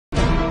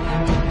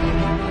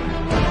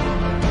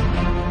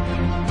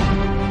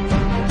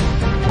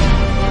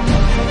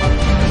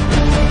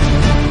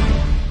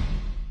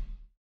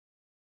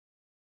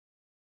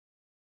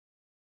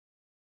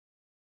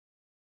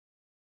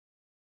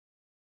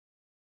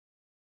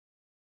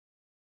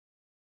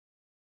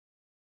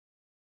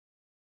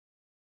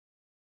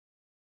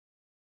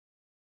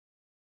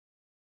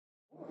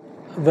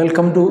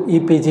Welcome to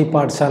EPG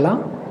Pathshala.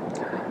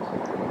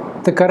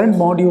 The current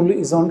module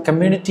is on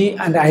community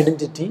and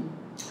identity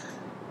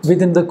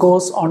within the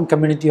course on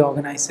community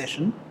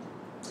organization.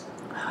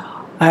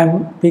 I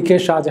am P.K.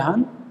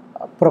 Shahjahan,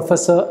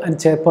 Professor and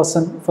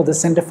Chairperson for the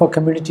Center for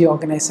Community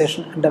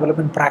Organization and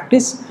Development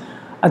Practice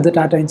at the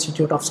Tata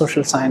Institute of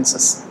Social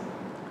Sciences.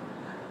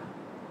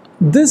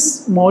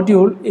 This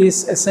module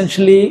is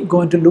essentially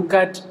going to look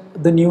at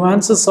the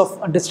nuances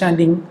of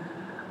understanding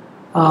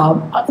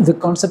the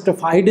concept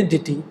of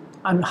identity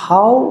and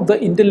how the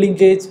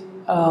interlinkage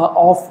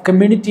of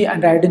community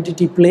and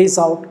identity plays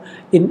out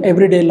in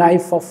everyday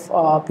life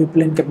of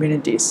people in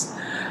communities.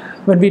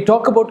 When we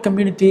talk about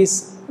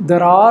communities,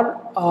 there are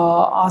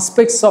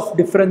aspects of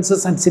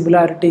differences and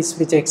similarities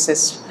which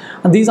exist,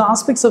 and these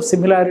aspects of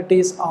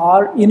similarities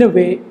are in a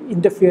way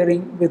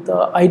interfering with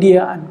the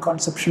idea and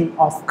conception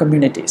of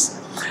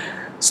communities.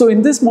 So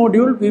in this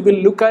module we will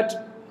look at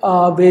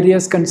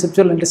various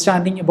conceptual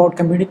understanding about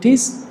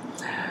communities.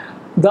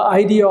 The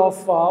idea of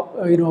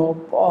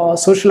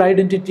social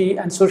identity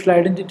and social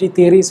identity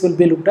theories will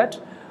be looked at.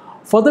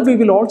 Further, we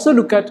will also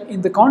look at,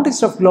 in the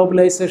context of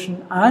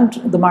globalization and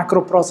the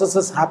macro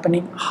processes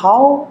happening,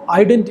 how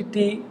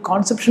identity,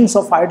 conceptions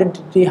of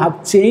identity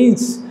have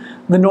changed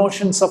the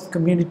notions of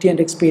community and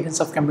experience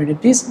of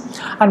communities,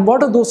 and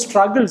what are those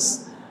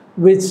struggles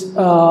which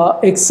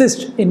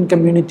exist in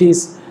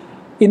communities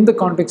in the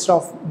context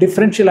of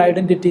differential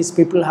identities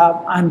people have,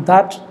 and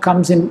that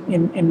comes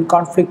in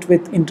conflict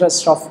with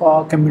interests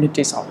of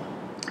communities.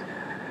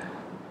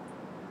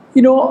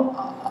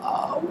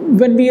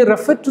 When we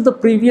refer to the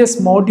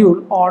previous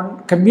module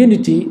on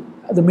community,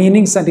 the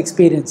meanings and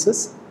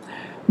experiences,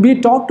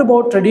 we talked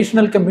about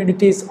traditional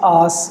communities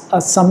as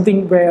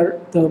something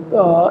where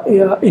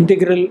the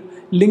integral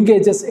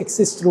linkages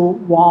exist through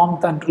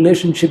warmth and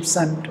relationships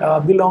and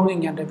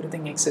belonging and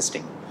everything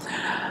existing.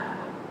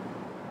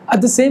 At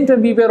the same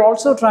time, we were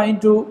also trying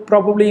to,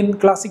 probably in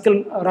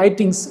classical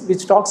writings,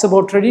 which talks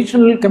about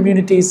traditional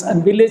communities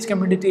and village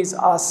communities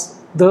as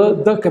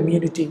the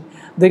community.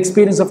 The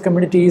experience of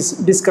community is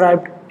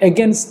described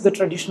against the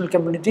traditional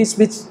communities,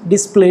 which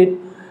displayed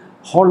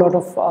a whole lot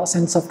of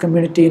sense of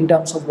community in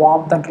terms of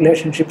warmth and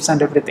relationships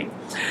and everything.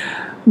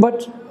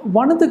 But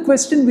one of the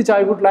questions which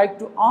I would like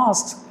to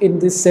ask in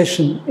this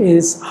session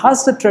is,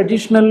 has the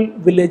traditional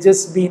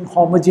villages been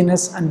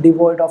homogeneous and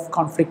devoid of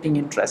conflicting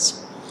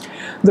interests?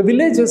 The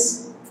village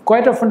is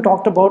quite often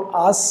talked about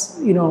as,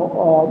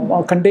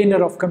 a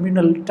container of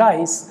communal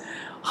ties.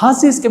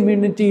 Has these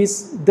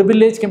communities, the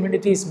village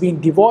communities,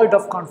 been devoid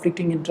of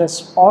conflicting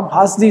interests, or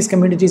has these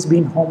communities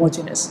been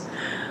homogeneous?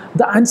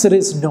 The answer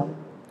is no.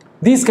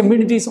 These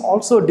communities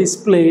also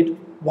displayed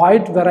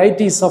wide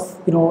varieties of,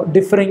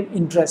 differing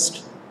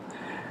interests.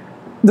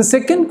 The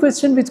second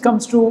question which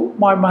comes to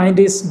my mind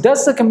is,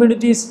 does the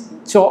communities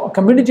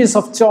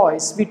of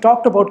choice, we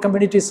talked about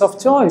communities of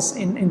choice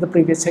in the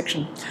previous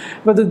section,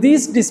 whether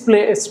these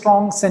display a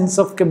strong sense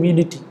of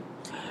community.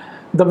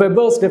 The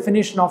Weber's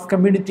definition of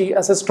community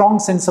as a strong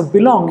sense of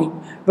belonging,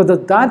 whether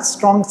that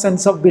strong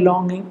sense of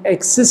belonging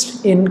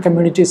exists in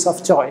communities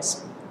of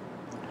choice.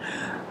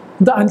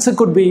 The answer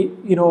could be,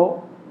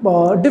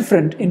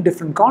 different in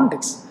different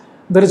contexts.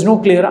 There is no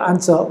clear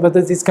answer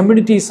whether these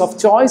communities of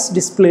choice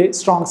display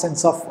strong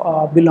sense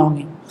of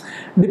belonging.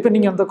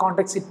 Depending on the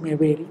context, it may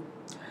vary.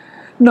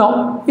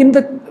 Now, in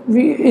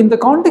the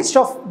context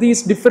of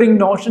these differing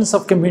notions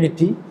of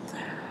community,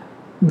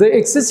 the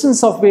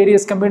existence of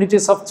various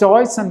communities of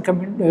choice and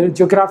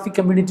geographic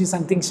communities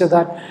and things like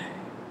that,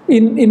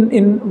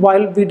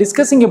 while we're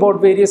discussing about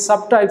various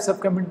subtypes of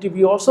community,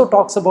 we also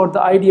talks about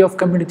the idea of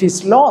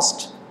communities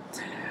lost.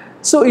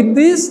 So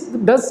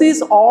does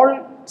this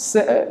all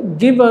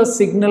give a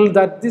signal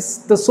that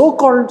the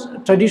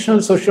so-called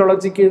traditional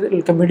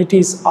sociological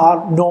communities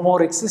are no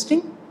more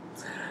existing?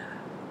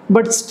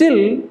 But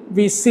still,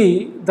 we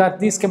see that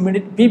these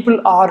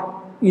people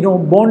are,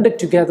 bonded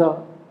together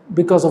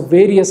because of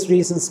various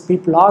reasons.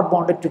 People are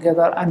bonded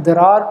together, and there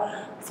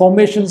are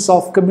formations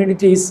of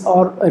communities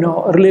or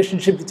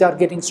relationships which are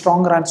getting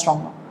stronger and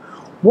stronger.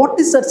 What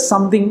is that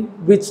something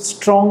which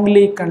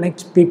strongly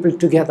connects people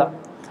together?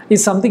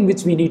 Is something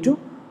which we need to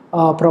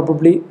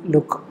probably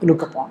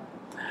look upon.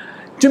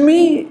 To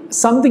me,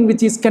 something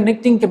which is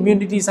connecting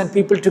communities and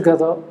people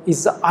together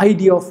is the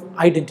idea of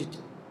identity.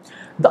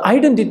 The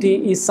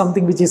identity is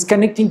something which is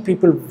connecting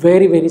people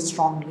very, very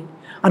strongly.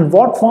 And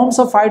what forms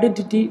of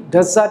identity?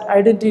 Does that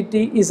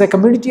identity is a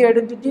community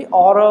identity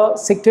or a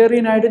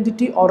sectarian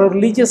identity or a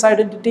religious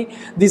identity?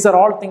 These are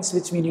all things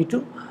which we need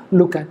to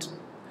look at.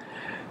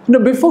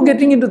 Before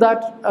getting into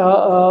that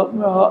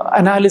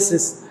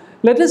analysis,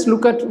 let us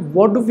look at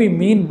what do we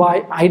mean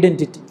by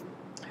identity.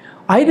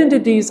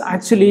 Identity is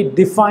actually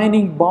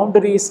defining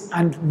boundaries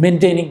and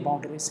maintaining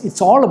boundaries.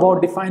 It's all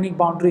about defining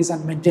boundaries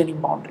and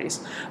maintaining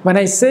boundaries. When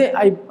I say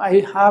I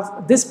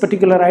have this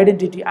particular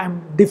identity,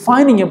 I'm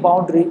defining a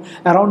boundary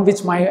around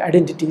which my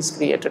identity is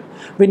created.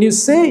 When you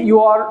say you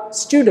are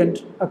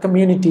student, a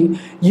community,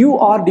 you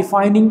are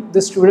defining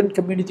the student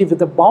community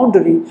with a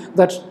boundary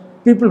that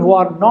people who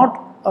are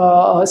not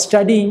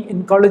studying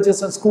in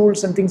colleges and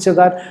schools and things like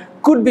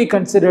that could be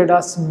considered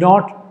as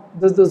not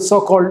the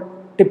so-called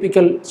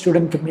typical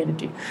student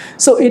community.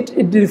 So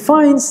it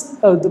defines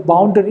the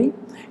boundary,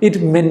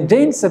 it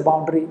maintains a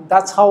boundary.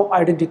 That's how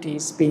identity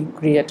is being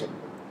created.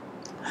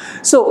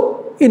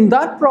 So in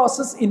that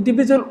process,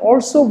 individual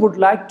also would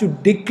like to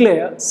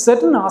declare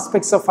certain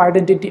aspects of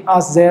identity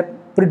as their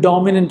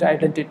predominant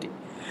identity.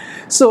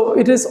 So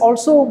it is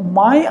also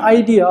my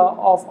idea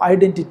of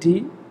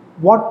identity.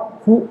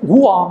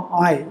 Who am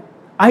I?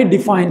 I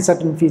define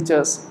certain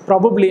features.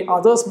 Probably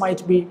others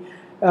might be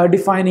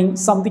defining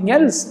something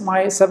else,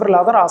 my several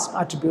other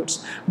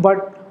attributes.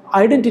 But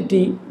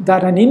identity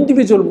that an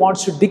individual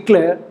wants to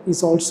declare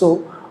is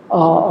also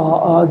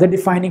the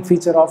defining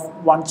feature of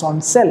one's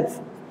own self.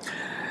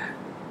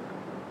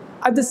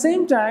 At the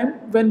same time,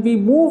 when we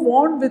move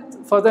on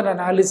with further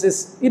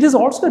analysis, it is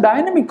also a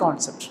dynamic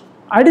concept.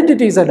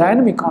 Identity is a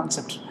dynamic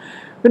concept.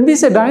 When we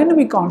say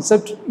dynamic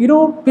concept,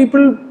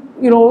 people,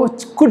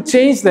 could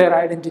change their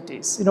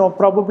identities.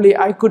 Probably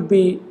I could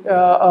be,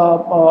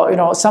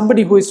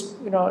 somebody who is,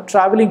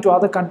 traveling to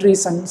other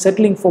countries and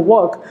settling for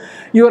work.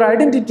 Your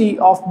identity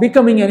of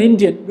becoming an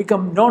Indian,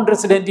 become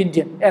non-resident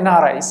Indian,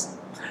 NRIs.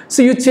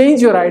 So you change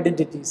your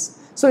identities.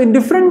 So in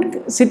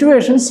different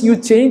situations, you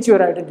change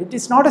your identity.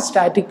 It's not a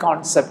static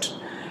concept.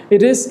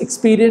 It is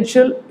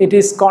experiential, it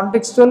is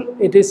contextual,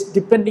 it is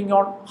depending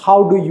on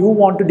how do you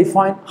want to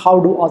define, how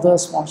do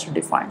others want to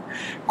define.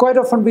 Quite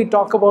often we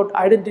talk about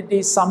identity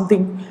is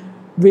something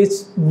which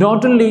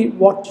not only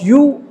what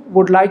you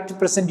would like to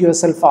present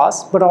yourself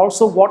as, but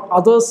also what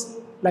others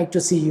like to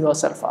see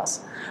yourself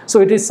as.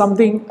 So it is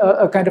something,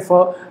 a kind of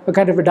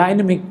a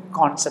dynamic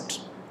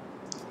concept.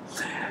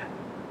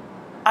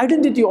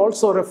 Identity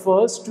also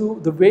refers to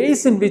the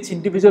ways in which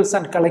individuals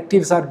and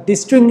collectives are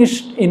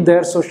distinguished in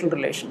their social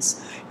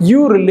relations.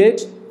 You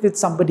relate with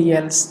somebody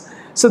else.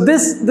 So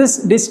this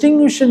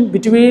distinction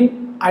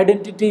between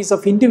identities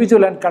of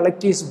individual and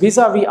collectives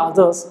vis-a-vis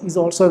others is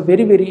also a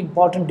very, very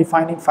important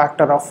defining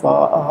factor of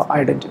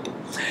identity.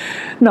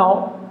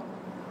 Now,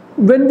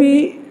 when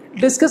we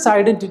discuss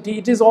identity,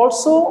 it is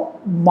also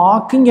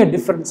marking a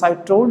difference. I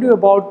told you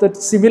about the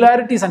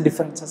similarities and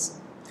differences.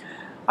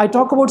 I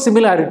talk about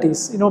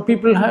similarities.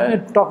 People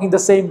talking the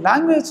same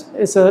language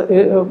is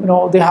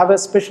they have a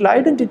special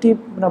identity.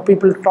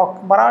 People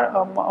talk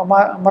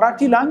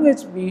Marathi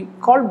language. We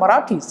call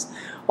Marathis,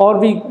 or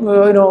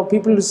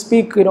people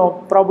speak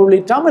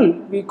probably Tamil.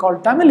 We call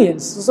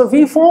Tamilians. So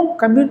we form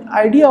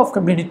idea of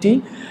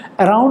community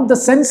around the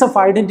sense of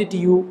identity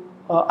you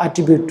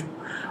attribute to.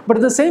 But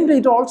at the same time,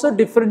 it also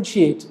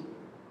differentiates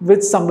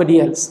with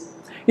somebody else.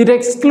 It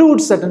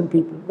excludes certain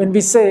people. When we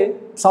say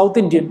South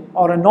Indian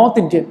or a North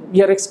Indian,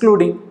 we are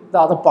excluding the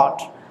other part.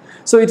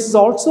 So it is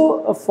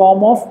also a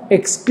form of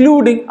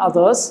excluding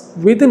others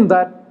within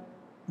that,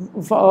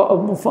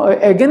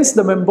 against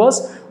the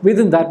members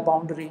within that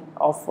boundary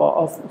of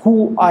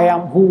who I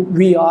am, who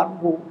we are,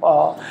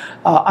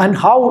 and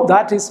how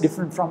that is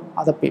different from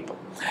other people.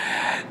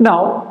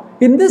 Now,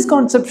 in this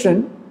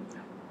conception,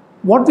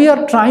 what we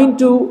are trying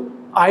to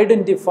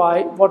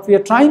identify, what we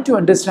are trying to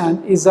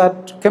understand is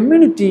that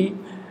community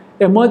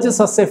emerges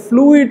as a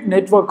fluid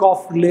network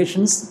of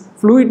relations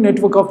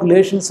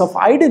of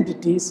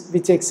identities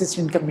which exist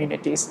in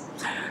communities.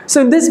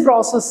 So in this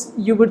process,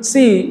 you would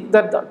see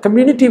that the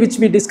community which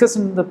we discussed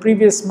in the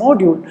previous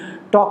module,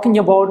 talking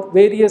about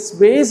various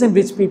ways in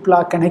which people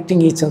are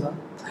connecting each other.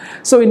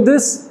 So in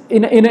this,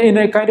 in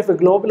a kind of a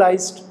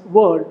globalized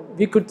world,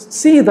 we could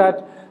see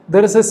that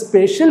there is a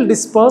spatial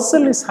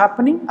dispersal is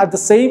happening, at the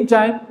same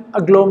time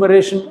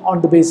agglomeration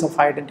on the base of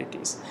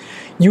identities.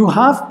 You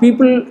have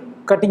people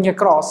cutting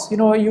across.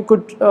 You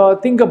could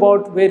think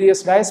about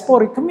various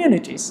diasporic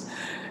communities.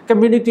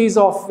 Communities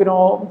of,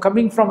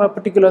 coming from a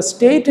particular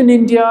state in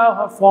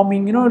India,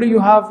 forming, you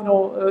have,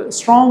 a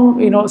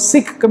strong,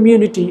 Sikh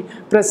community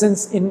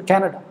presence in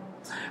Canada.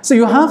 So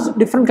you have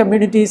different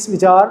communities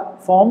which are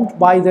formed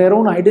by their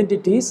own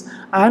identities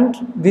and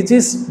which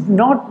is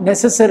not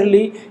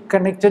necessarily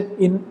connected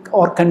in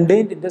or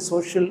contained in the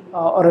social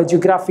or a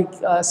geographic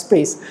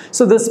space.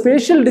 So the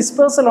spatial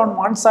dispersal on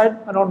one side,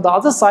 and on the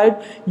other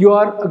side you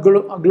are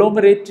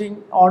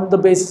agglomerating on the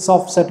basis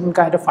of certain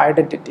kind of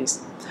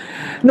identities.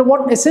 Now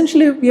what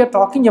essentially we are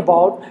talking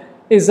about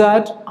is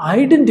that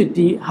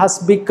identity has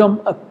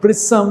become a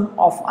prism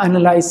of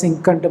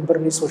analyzing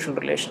contemporary social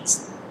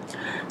relations.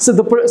 So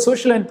the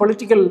social and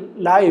political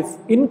life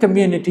in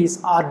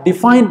communities are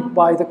defined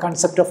by the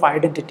concept of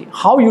identity.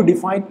 How you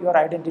define your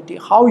identity,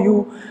 how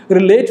you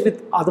relate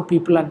with other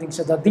people and things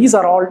like that. These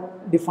are all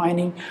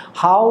defining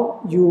how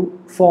you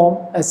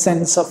form a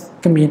sense of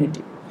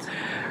community.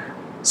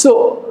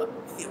 So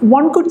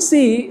one could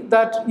see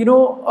that,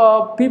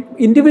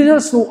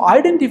 individuals who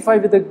identify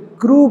with a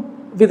group,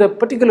 with a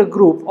particular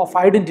group of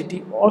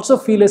identity also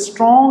feel a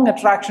strong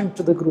attraction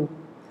to the group.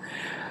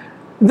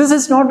 This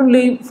is not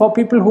only for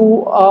people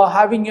who are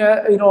having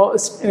a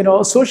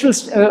social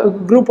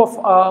group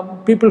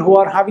of people who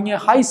are having a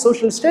high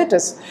social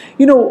status.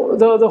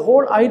 The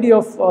whole idea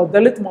of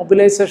Dalit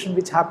mobilization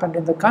which happened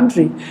in the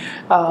country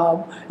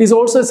is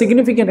also a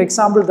significant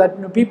example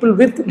that people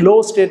with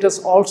low status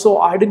also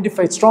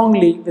identify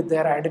strongly with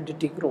their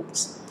identity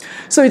groups.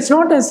 So it's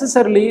not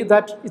necessarily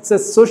that it's a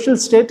social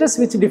status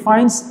which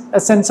defines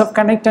a sense of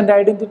connect and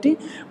identity,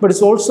 but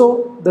it's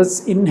also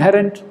this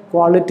inherent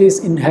qualities,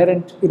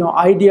 inherent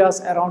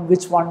ideas around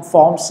which one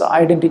forms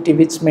identity,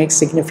 which makes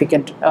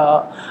significant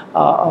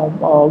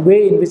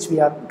way in which we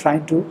are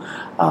trying to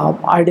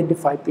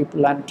identify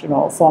people and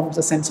forms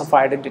a sense of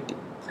identity.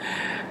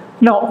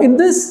 Now, in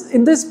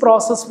this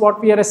process,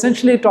 what we are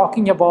essentially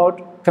talking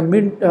about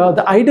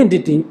the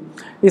identity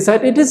is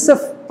that it is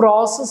a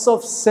process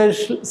of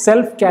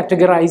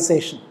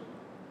self-categorization.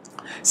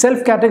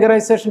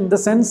 Self-categorization in the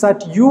sense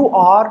that you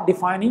are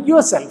defining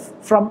yourself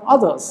from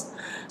others.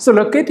 So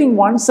locating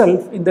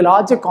oneself in the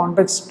larger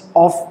context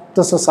of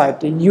the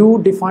society,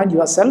 you define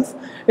yourself.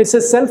 It's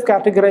a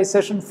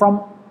self-categorization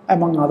from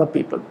among other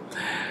people.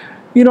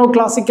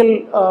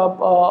 Classical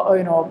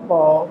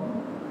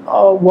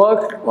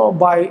work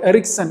by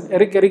Erik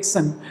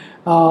Erikson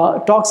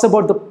talks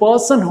about the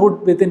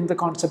personhood within the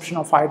conception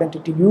of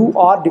identity. You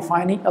are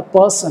defining a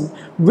person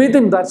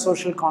within that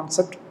social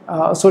concept,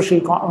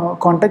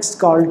 context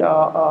called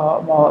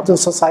the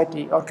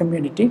society or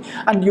community,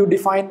 and you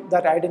define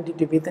that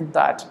identity within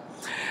that.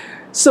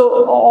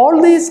 So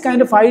all these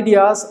kind of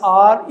ideas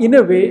are in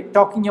a way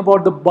talking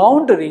about the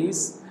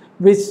boundaries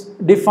which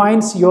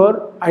defines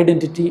your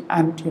identity,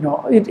 and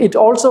it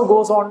also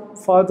goes on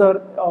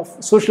further of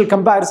social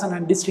comparison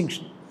and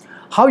distinction.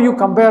 How you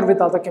compare with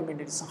other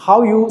communities,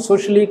 how you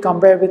socially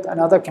compare with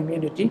another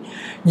community,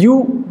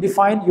 you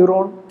define your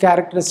own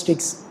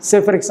characteristics.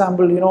 Say for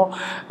example,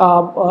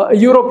 a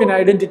European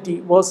identity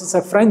versus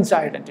a French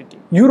identity.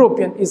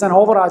 European is an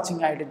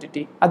overarching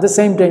identity. At the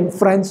same time,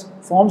 French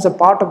forms a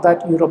part of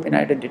that European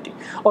identity.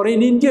 Or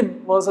in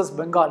Indian versus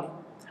Bengali.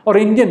 Or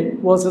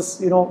Indian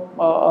versus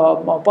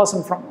a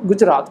person from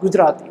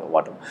Gujarati or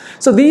whatever.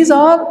 So these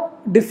are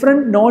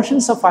different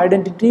notions of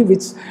identity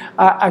which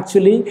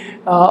actually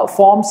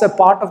forms a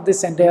part of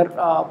this entire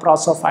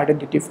process of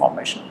identity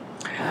formation.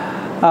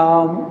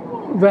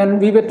 When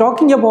we were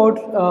talking about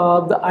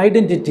the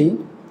identity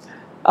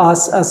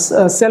as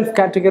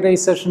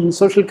self-categorization,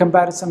 social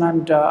comparison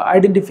and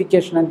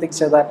identification and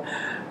things like that,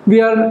 we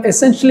are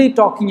essentially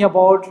talking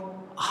about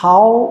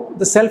how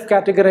the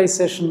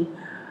self-categorization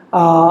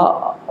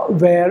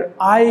where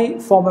I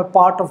form a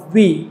part of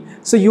we.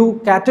 So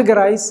you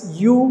categorize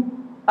you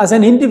as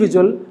an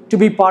individual to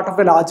be part of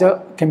a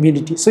larger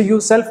community. So you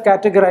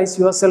self-categorize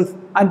yourself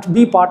and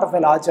be part of a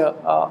larger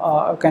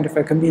kind of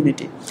a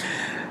community.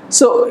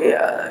 So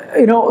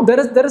there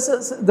is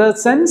the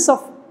sense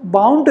of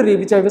boundary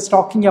which I was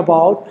talking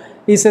about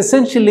is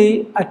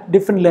essentially at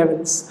different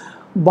levels.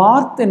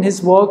 Barth in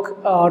his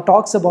work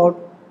talks about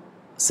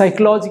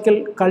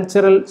psychological,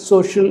 cultural,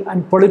 social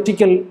and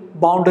political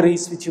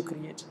boundaries which you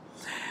create.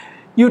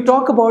 You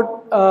talk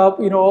about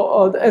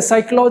a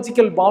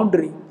psychological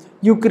boundary.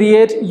 You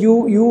create,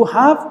 you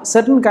have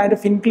certain kind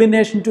of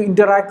inclination to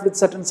interact with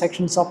certain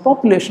sections of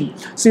population.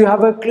 So you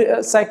have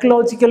a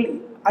psychological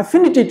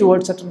affinity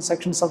towards certain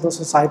sections of the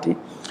society.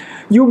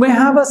 You may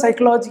have a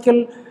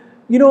psychological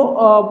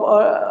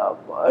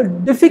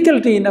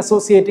difficulty in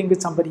associating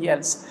with somebody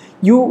else.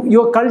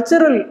 Your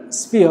cultural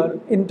sphere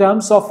in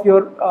terms of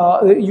your,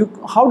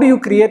 how do you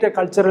create a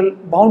cultural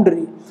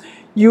boundary?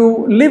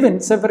 You live in,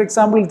 say for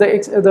example,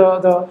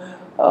 the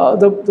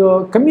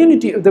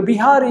community, the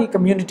Bihari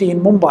community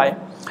in Mumbai,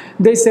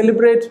 they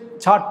celebrate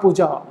Chhat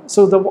Puja.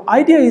 So the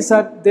idea is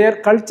that their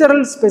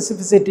cultural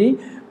specificity,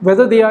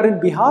 whether they are in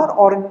Bihar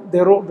or in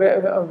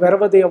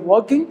wherever they are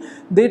working,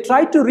 they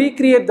try to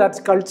recreate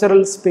that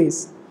cultural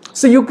space.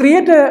 So you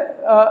create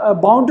a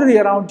boundary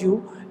around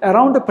you,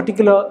 around a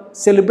particular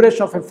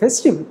celebration of a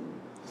festival.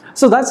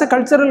 So that's a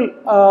cultural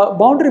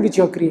boundary which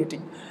you are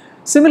creating.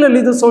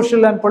 Similarly, the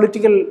social and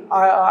political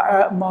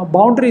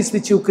boundaries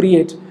which you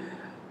create.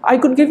 I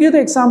could give you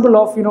the example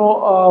of the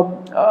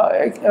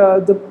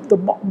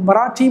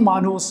Marathi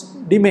Manus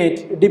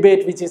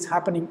debate which is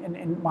happening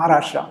in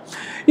Maharashtra.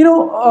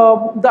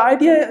 The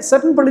idea,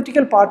 certain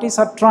political parties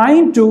are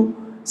trying to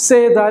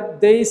say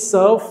that they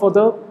serve for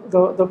the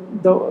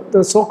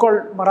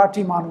so-called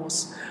Marathi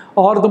Manus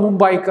or the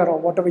Mumbaikar or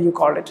whatever you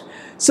call it.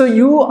 So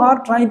you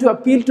are trying to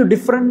appeal to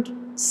different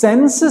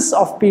senses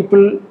of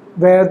people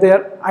where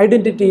their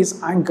identity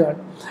is anchored.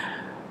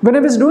 When I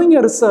was doing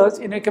a research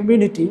in a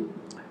community,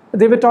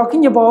 they were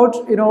talking about,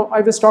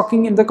 I was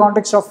talking in the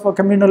context of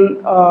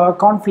communal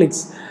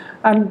conflicts,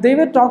 and they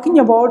were talking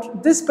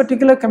about this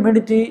particular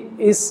community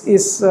is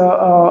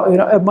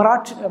a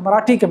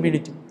Marathi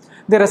community.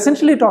 They're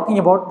essentially talking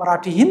about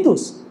Marathi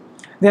Hindus.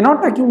 They're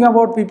not talking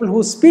about people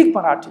who speak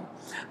Marathi.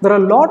 There are a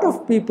lot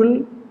of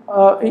people,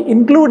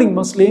 including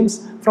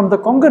Muslims from the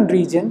Konkan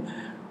region,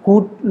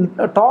 who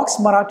talks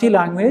Marathi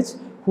language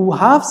who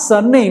have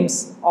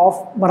surnames of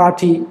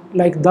Marathi,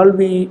 like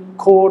Dalvi,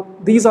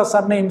 Kot. These are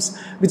surnames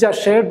which are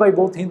shared by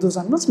both Hindus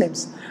and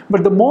Muslims.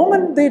 But the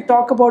moment they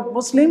talk about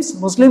Muslims,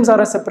 Muslims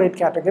are a separate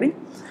category.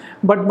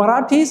 But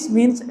Marathis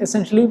means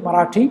essentially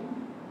Marathi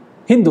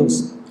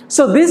Hindus.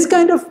 So these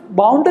kind of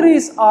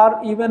boundaries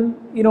are even,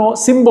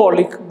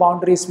 symbolic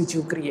boundaries which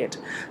you create.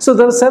 So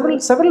there are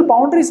several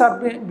boundaries are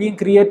being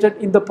created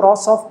in the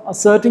process of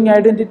asserting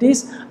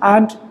identities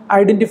and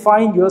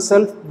identifying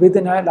yourself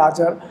within a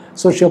larger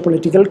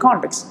socio-political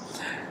context.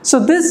 So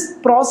this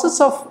process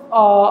of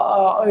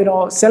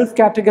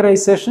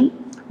self-categorization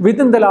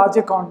within the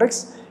larger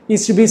context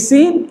is to be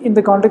seen in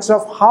the context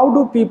of how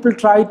do people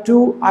try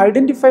to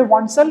identify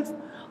oneself,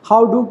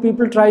 how do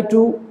people try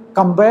to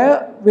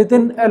compare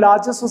within a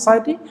larger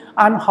society,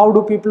 and how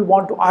do people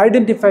want to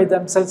identify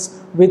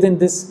themselves within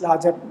this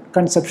larger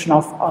conception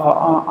of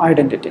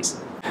identities.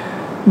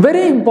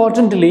 Very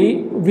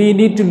importantly, we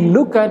need to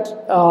look at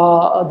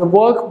the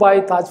work by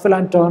Tajfel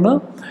and Turner,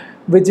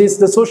 which is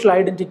the social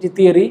identity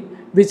theory,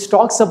 which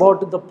talks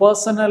about the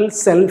personal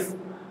self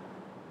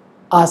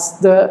as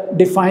the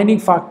defining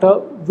factor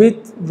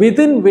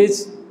within which,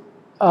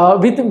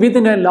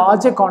 within a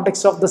larger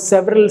context of the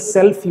several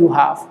self you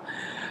have.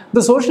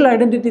 The social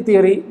identity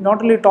theory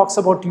not only talks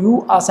about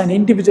you as an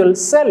individual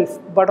self,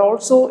 but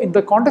also in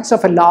the context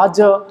of a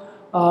larger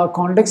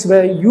context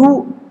where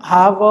you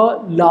have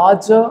a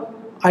larger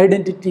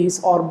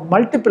identities or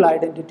multiple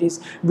identities.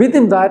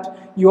 Within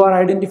that, you are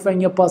identifying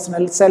your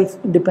personal self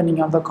depending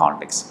on the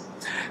context.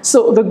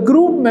 So the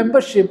group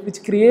membership,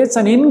 which creates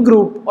an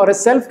in-group or a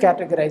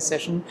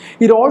self-categorization,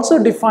 it also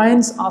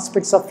defines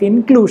aspects of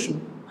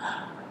inclusion.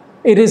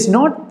 It is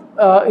not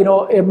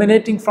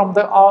emanating from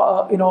the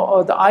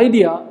the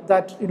idea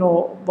that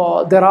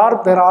there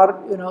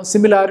are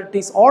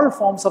similarities, all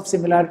forms of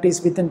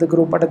similarities within the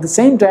group, but at the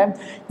same time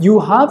you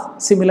have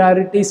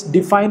similarities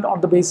defined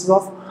on the basis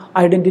of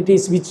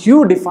identities which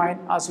you define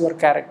as your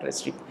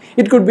characteristic.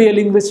 It could be a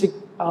linguistic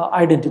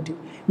identity.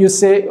 You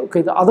say,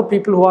 okay, the other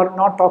people who are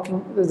not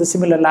talking the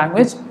similar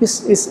language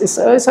is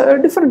a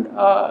different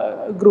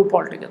group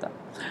altogether.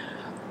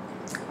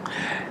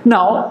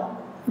 Now,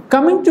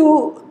 coming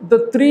to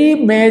the three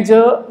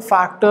major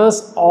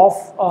factors of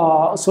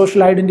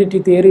social identity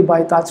theory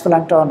by Tajfel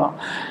and Turner,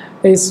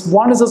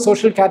 one is a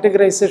social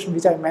categorization,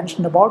 which I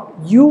mentioned about.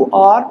 You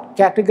are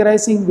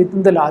categorizing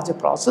within the larger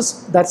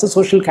process. That's a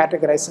social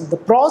categorization. The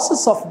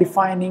process of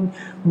defining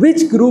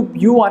which group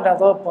you and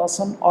other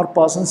person or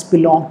persons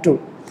belong to.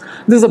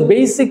 This is a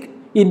basic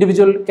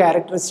individual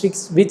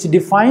characteristics which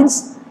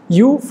defines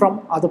you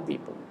from other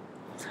people.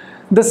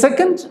 The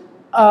second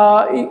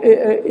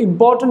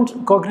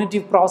important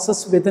cognitive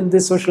process within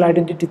this social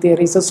identity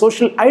theory is a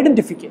social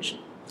identification.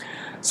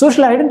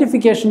 Social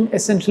identification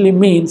essentially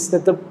means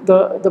that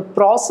the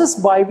process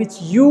by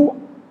which you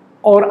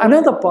or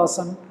another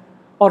person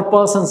or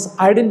persons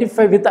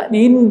identify with an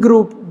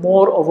in-group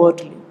more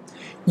overtly.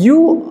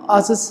 You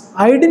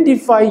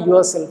identify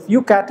yourself.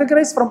 You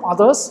categorize from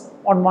others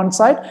on one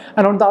side,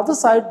 and on the other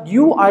side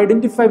you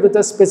identify with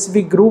a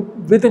specific group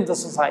within the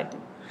society.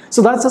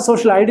 So that's a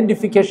social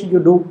identification you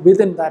do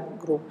within that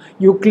group.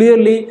 You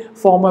clearly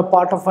form a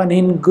part of an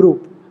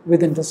in-group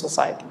within the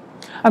society.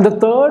 And the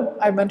third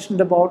I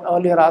mentioned about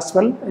earlier as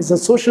well is a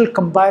social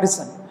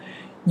comparison.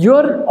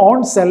 Your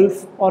own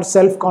self or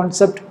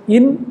self-concept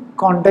in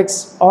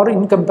context or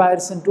in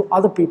comparison to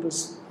other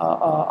people's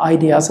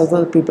ideas,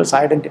 other people's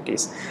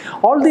identities.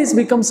 All these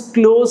becomes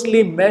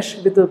closely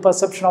meshed with the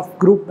perception of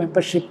group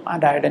membership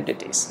and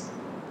identities.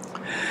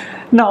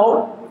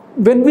 Now,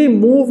 when we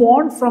move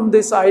on from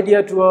this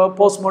idea to a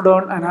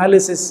postmodern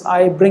analysis,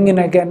 I bring in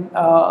again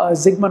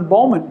Zygmunt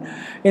Bauman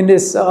in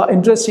his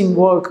interesting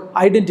work,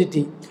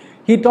 Identity.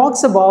 He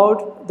talks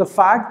about the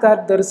fact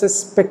that there is a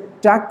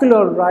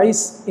spectacular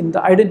rise in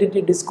the identity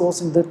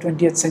discourse in the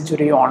 20th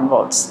century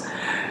onwards.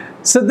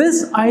 So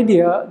this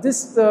idea,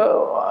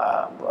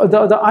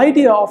 the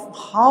idea of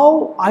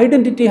how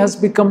identity has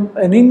become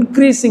an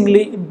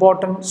increasingly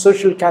important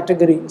social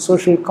category,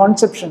 social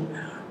conception,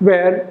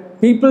 where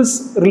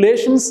people's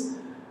relations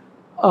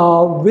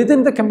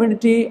within the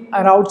community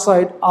and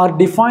outside are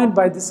defined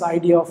by this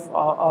idea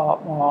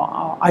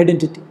of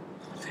identity.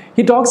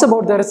 He talks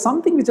about there is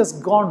something which has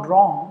gone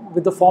wrong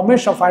with the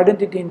formation of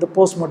identity in the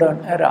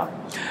postmodern era.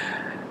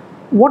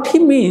 What he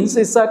means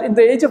is that in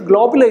the age of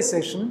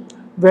globalization,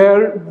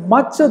 where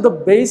much of the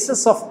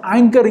basis of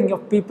anchoring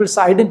of people's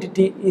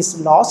identity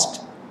is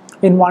lost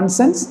in one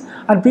sense,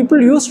 and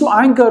people used to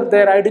anchor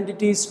their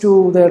identities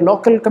to their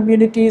local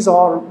communities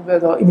or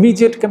the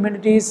immediate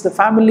communities, the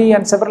family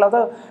and several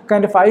other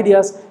kind of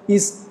ideas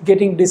is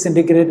getting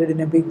disintegrated in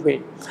a big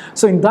way.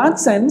 So in that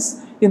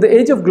sense, in the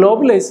age of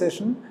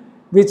globalization,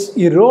 which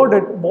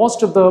eroded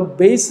most of the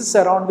basis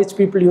around which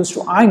people used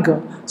to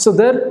anchor, so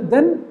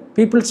then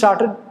people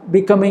started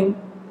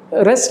becoming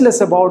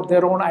restless about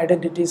their own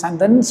identities and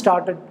then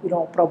started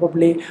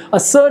probably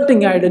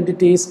asserting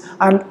identities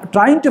and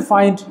trying to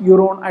find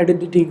your own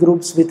identity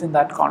groups within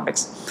that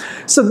context.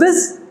 So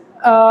this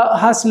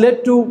has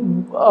led to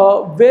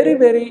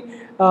very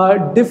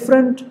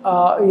different,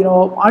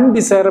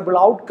 undesirable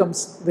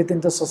outcomes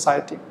within the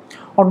society.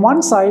 On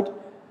one side,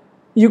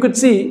 you could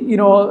see,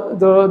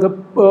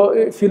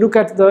 if you look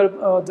at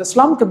the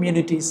slum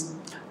communities,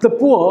 the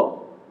poor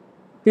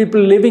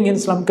people living in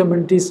slum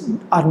communities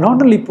are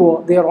not only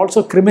poor, they are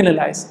also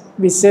criminalized.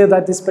 We say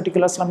that this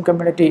particular slum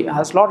community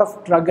has a lot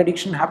of drug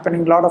addiction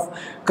happening, a lot of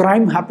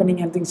crime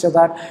happening and things like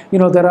that.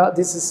 There are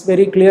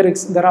very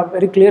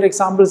clear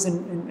examples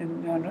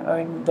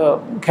in the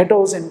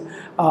ghettos in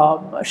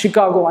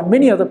Chicago and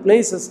many other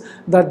places,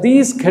 that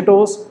these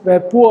ghettos where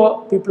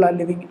poor people are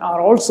living are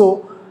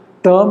also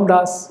termed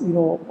as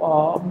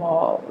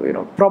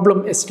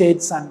problem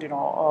estates and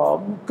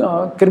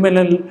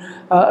criminal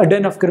a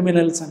den of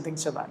criminals and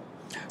things like that.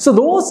 So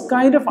those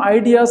kind of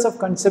ideas of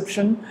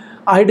conception,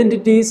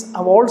 identities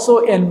have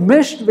also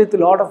enmeshed with a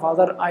lot of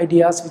other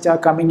ideas which are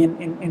coming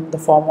in the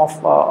form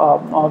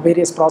of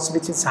various processes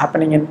which is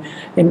happening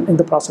in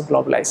the process of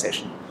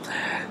globalization.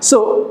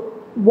 So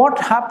what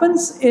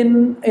happens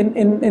in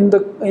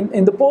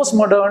the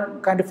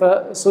postmodern kind of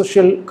a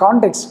social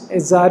context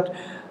is that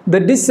the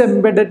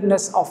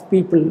disembeddedness of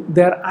people,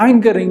 their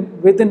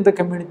anchoring within the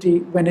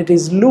community when it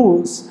is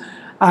loose,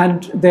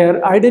 and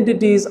their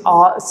identities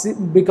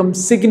become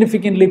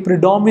significantly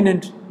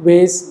predominant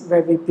ways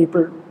where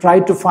people try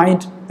to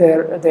find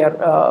their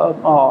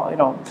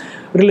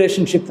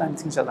relationships and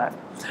things like that.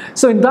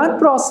 So in that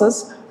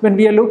process, when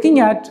we are looking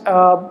at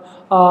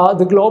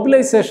the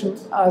globalization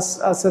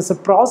as a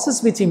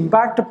process which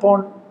impact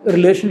upon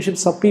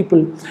relationships of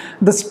people,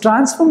 this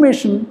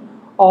transformation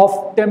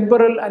of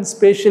temporal and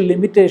spatial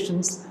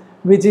limitations,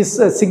 which is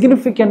a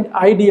significant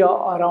idea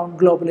around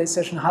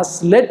globalization,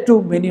 has led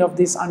to many of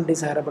these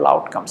undesirable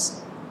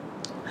outcomes.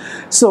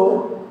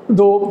 So,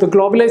 though the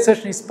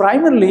globalization is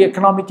primarily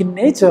economic in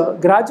nature,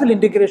 gradual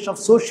integration of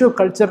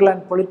socio-cultural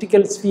and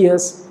political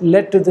spheres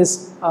led to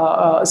this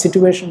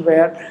situation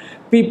where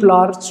people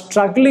are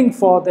struggling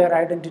for their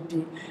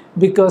identity,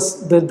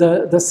 because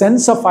the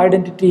sense of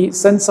identity,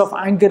 sense of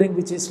anchoring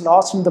which is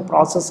lost in the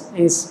process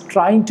is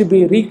trying to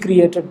be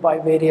recreated by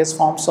various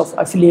forms of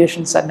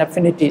affiliations and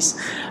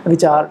affinities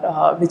which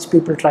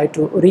people try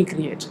to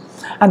recreate.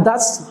 And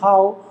that's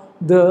how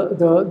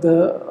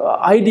the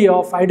idea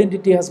of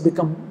identity has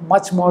become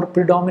much more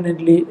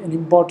predominantly an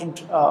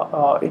important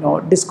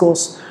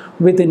discourse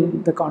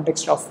within the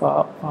context of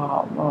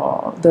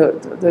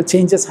the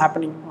changes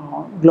happening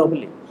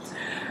globally.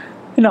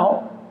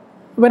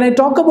 When I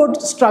talk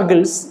about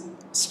struggles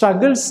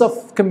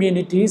of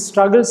communities,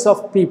 struggles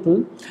of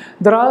people,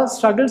 there are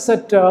struggles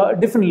at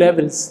different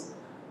levels.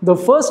 The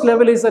first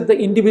level is at the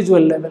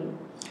individual level.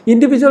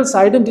 Individual's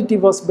identity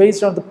was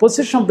based on the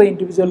position of the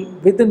individual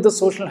within the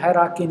social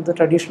hierarchy in the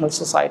traditional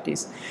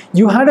societies.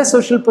 You had a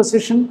social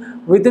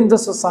position within the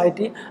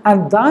society,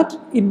 and that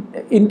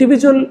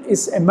individual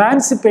is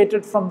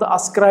emancipated from the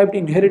ascribed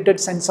inherited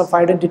sense of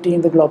identity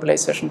in the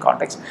globalization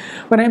context.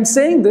 When I'm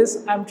saying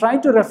this, I'm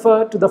trying to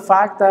refer to the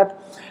fact that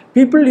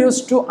people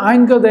used to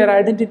anchor their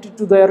identity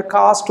to their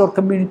caste or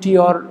community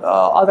or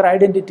other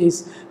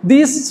identities.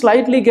 These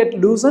slightly get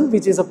loosened,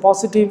 which is a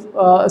positive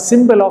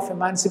symbol of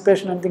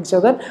emancipation and things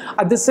like that.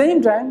 At the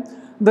same time,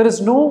 there is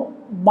no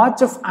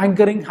much of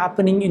anchoring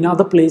happening in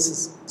other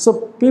places.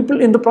 So people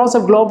in the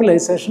process of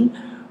globalization,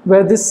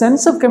 where this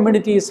sense of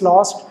community is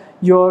lost,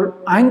 your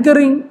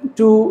anchoring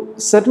to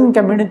certain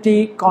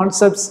community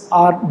concepts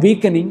are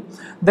weakening,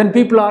 then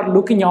people are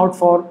looking out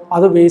for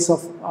other ways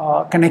of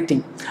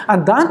connecting.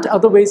 And that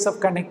other ways of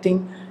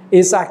connecting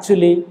is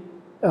actually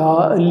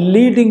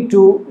leading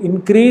to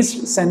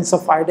increased sense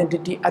of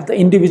identity at the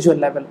individual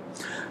level.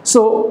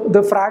 So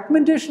the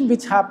fragmentation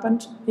which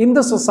happened in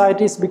the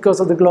societies because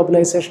of the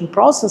globalization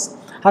process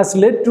has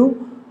led to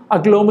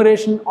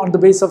agglomeration on the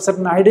basis of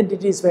certain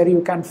identities where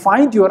you can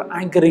find your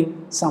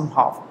anchoring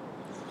somehow.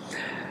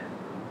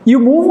 You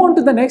move on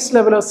to the next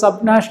level of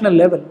subnational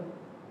level.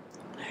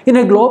 In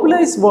a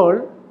globalized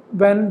world,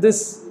 when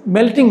this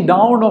melting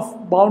down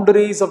of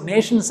boundaries of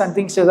nations and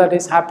things like that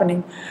is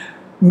happening,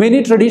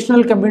 many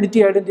traditional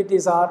community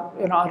identities are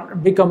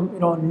become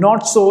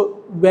not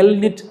so well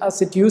knit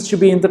as it used to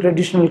be in the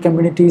traditional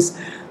communities.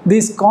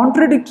 These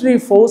contradictory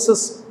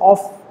forces of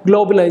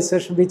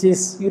globalization, which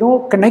is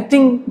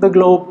connecting the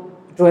globe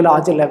to a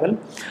larger level,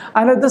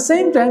 and at the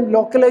same time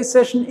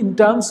localization in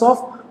terms of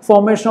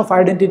formation of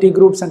identity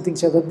groups and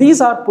things like that.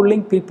 These are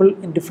pulling people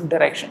in different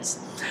directions.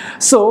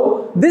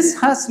 So this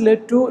has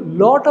led to a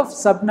lot of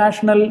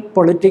subnational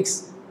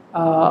politics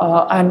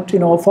and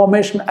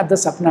formation at the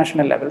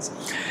subnational levels.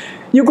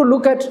 You could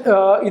look at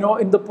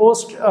in the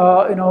post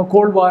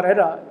Cold War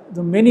era,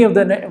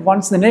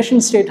 once the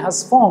nation state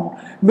has formed,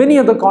 many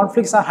of the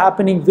conflicts are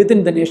happening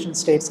within the nation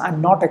states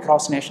and not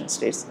across nation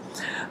states.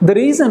 The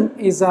reason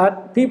is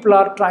that people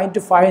are trying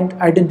to find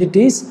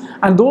identities,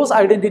 and those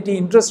identity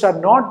interests are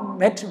not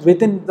met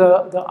within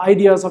the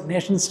ideas of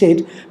nation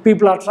state.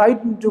 People are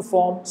trying to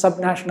form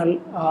subnational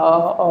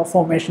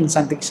formations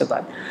and things like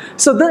that.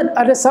 So that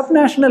at a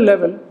subnational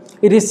level,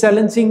 it is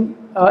challenging.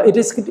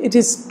 It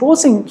is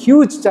posing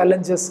huge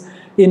challenges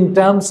in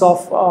terms of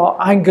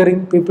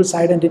anchoring people's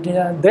identity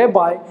and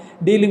thereby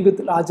dealing with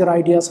larger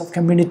ideas of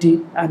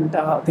community and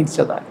things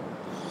like that.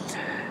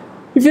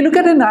 If you look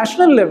at a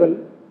national level,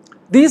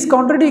 these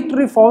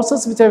contradictory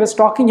forces which I was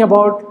talking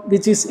about,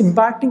 which is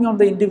impacting on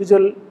the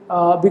individual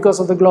because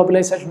of the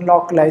globalization,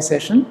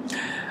 localization,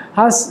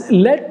 has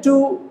led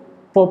to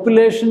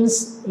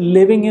populations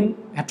living in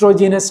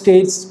heterogeneous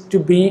states to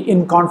be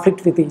in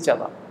conflict with each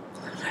other.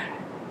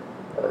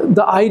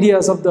 The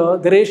ideas of the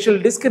racial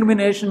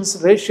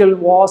discriminations, racial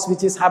wars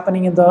which is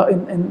happening in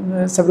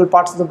several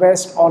parts of the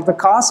West, or the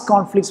caste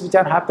conflicts which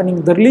are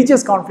happening, the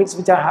religious conflicts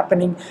which are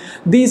happening,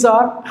 these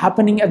are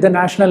happening at the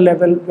national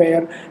level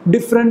where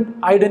different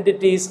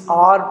identities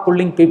are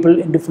pulling people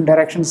in different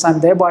directions,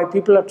 and thereby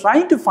people are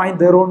trying to find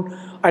their own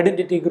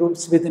identity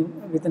groups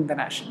within the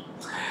nation.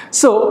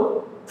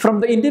 So from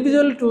the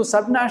individual to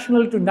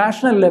subnational to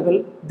national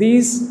level,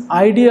 these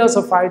ideas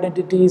of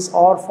identities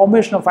or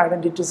formation of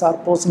identities are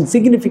posing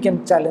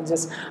significant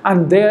challenges,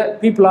 and there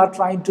people are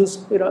trying to,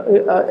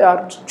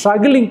 are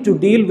struggling to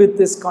deal with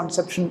this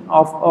conception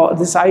of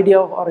this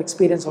idea or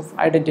experience of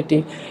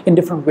identity in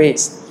different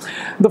ways.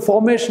 The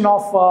formation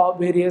of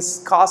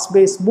various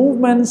caste-based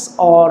movements,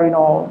 or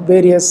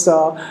various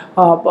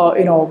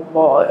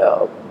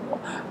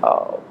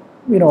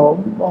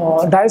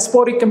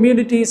diasporic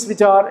communities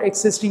which are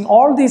existing,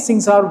 all these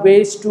things are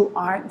ways to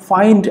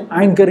find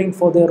anchoring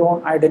for their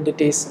own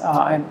identities.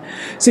 And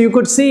so you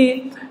could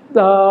see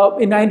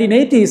in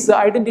 1980s, the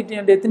identity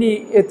and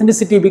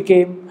ethnicity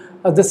became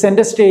the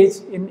center stage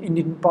in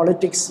Indian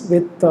politics,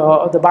 with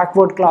the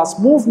backward class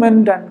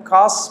movement and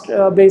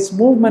caste-based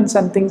movements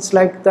and things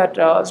like that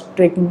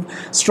taking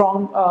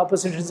strong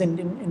positions in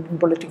Indian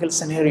political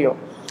scenario.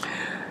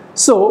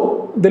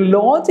 So the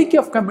logic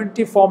of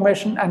community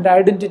formation and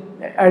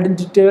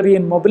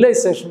identitarian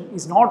mobilization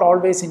is not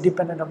always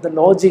independent of the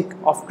logic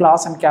of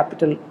class and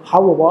capital.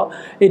 However,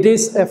 it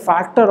is a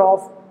factor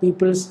of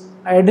people's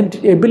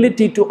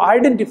ability to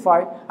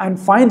identify and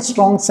find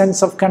strong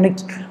sense of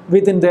connect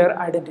within their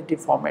identity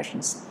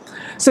formations.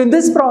 So in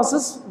this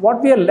process,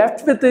 what we are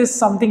left with is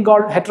something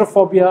called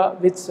heterophobia,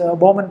 which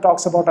Bowman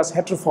talks about as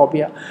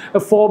heterophobia,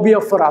 a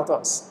phobia for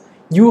others.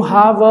 You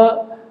have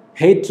a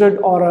hatred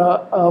or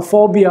a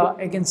phobia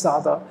against the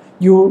other.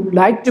 You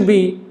like to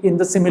be in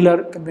the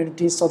similar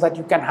communities so that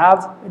you can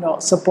have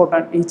support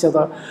on each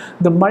other.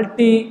 The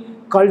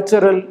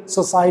multicultural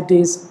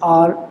societies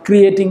are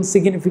creating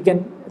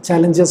significant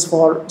challenges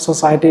for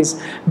societies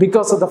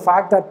because of the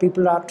fact that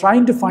people are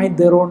trying to find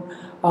their own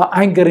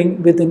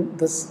anchoring within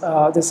this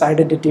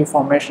identity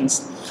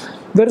formations.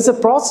 There is a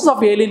process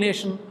of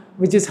alienation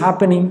which is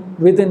happening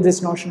within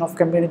this notion of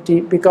community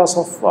because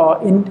of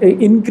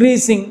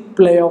increasing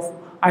play of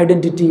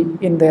identity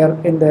in their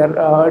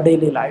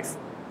daily life.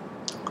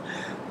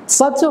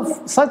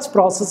 Such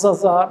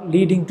processes are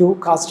leading to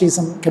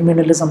casteism,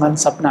 communalism, and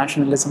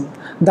subnationalism.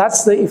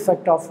 That's the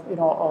effect of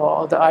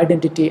the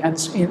identity and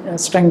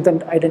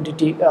strengthened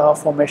identity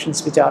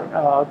formations which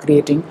are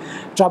creating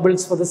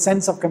troubles for the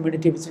sense of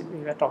community which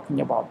we were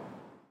talking about.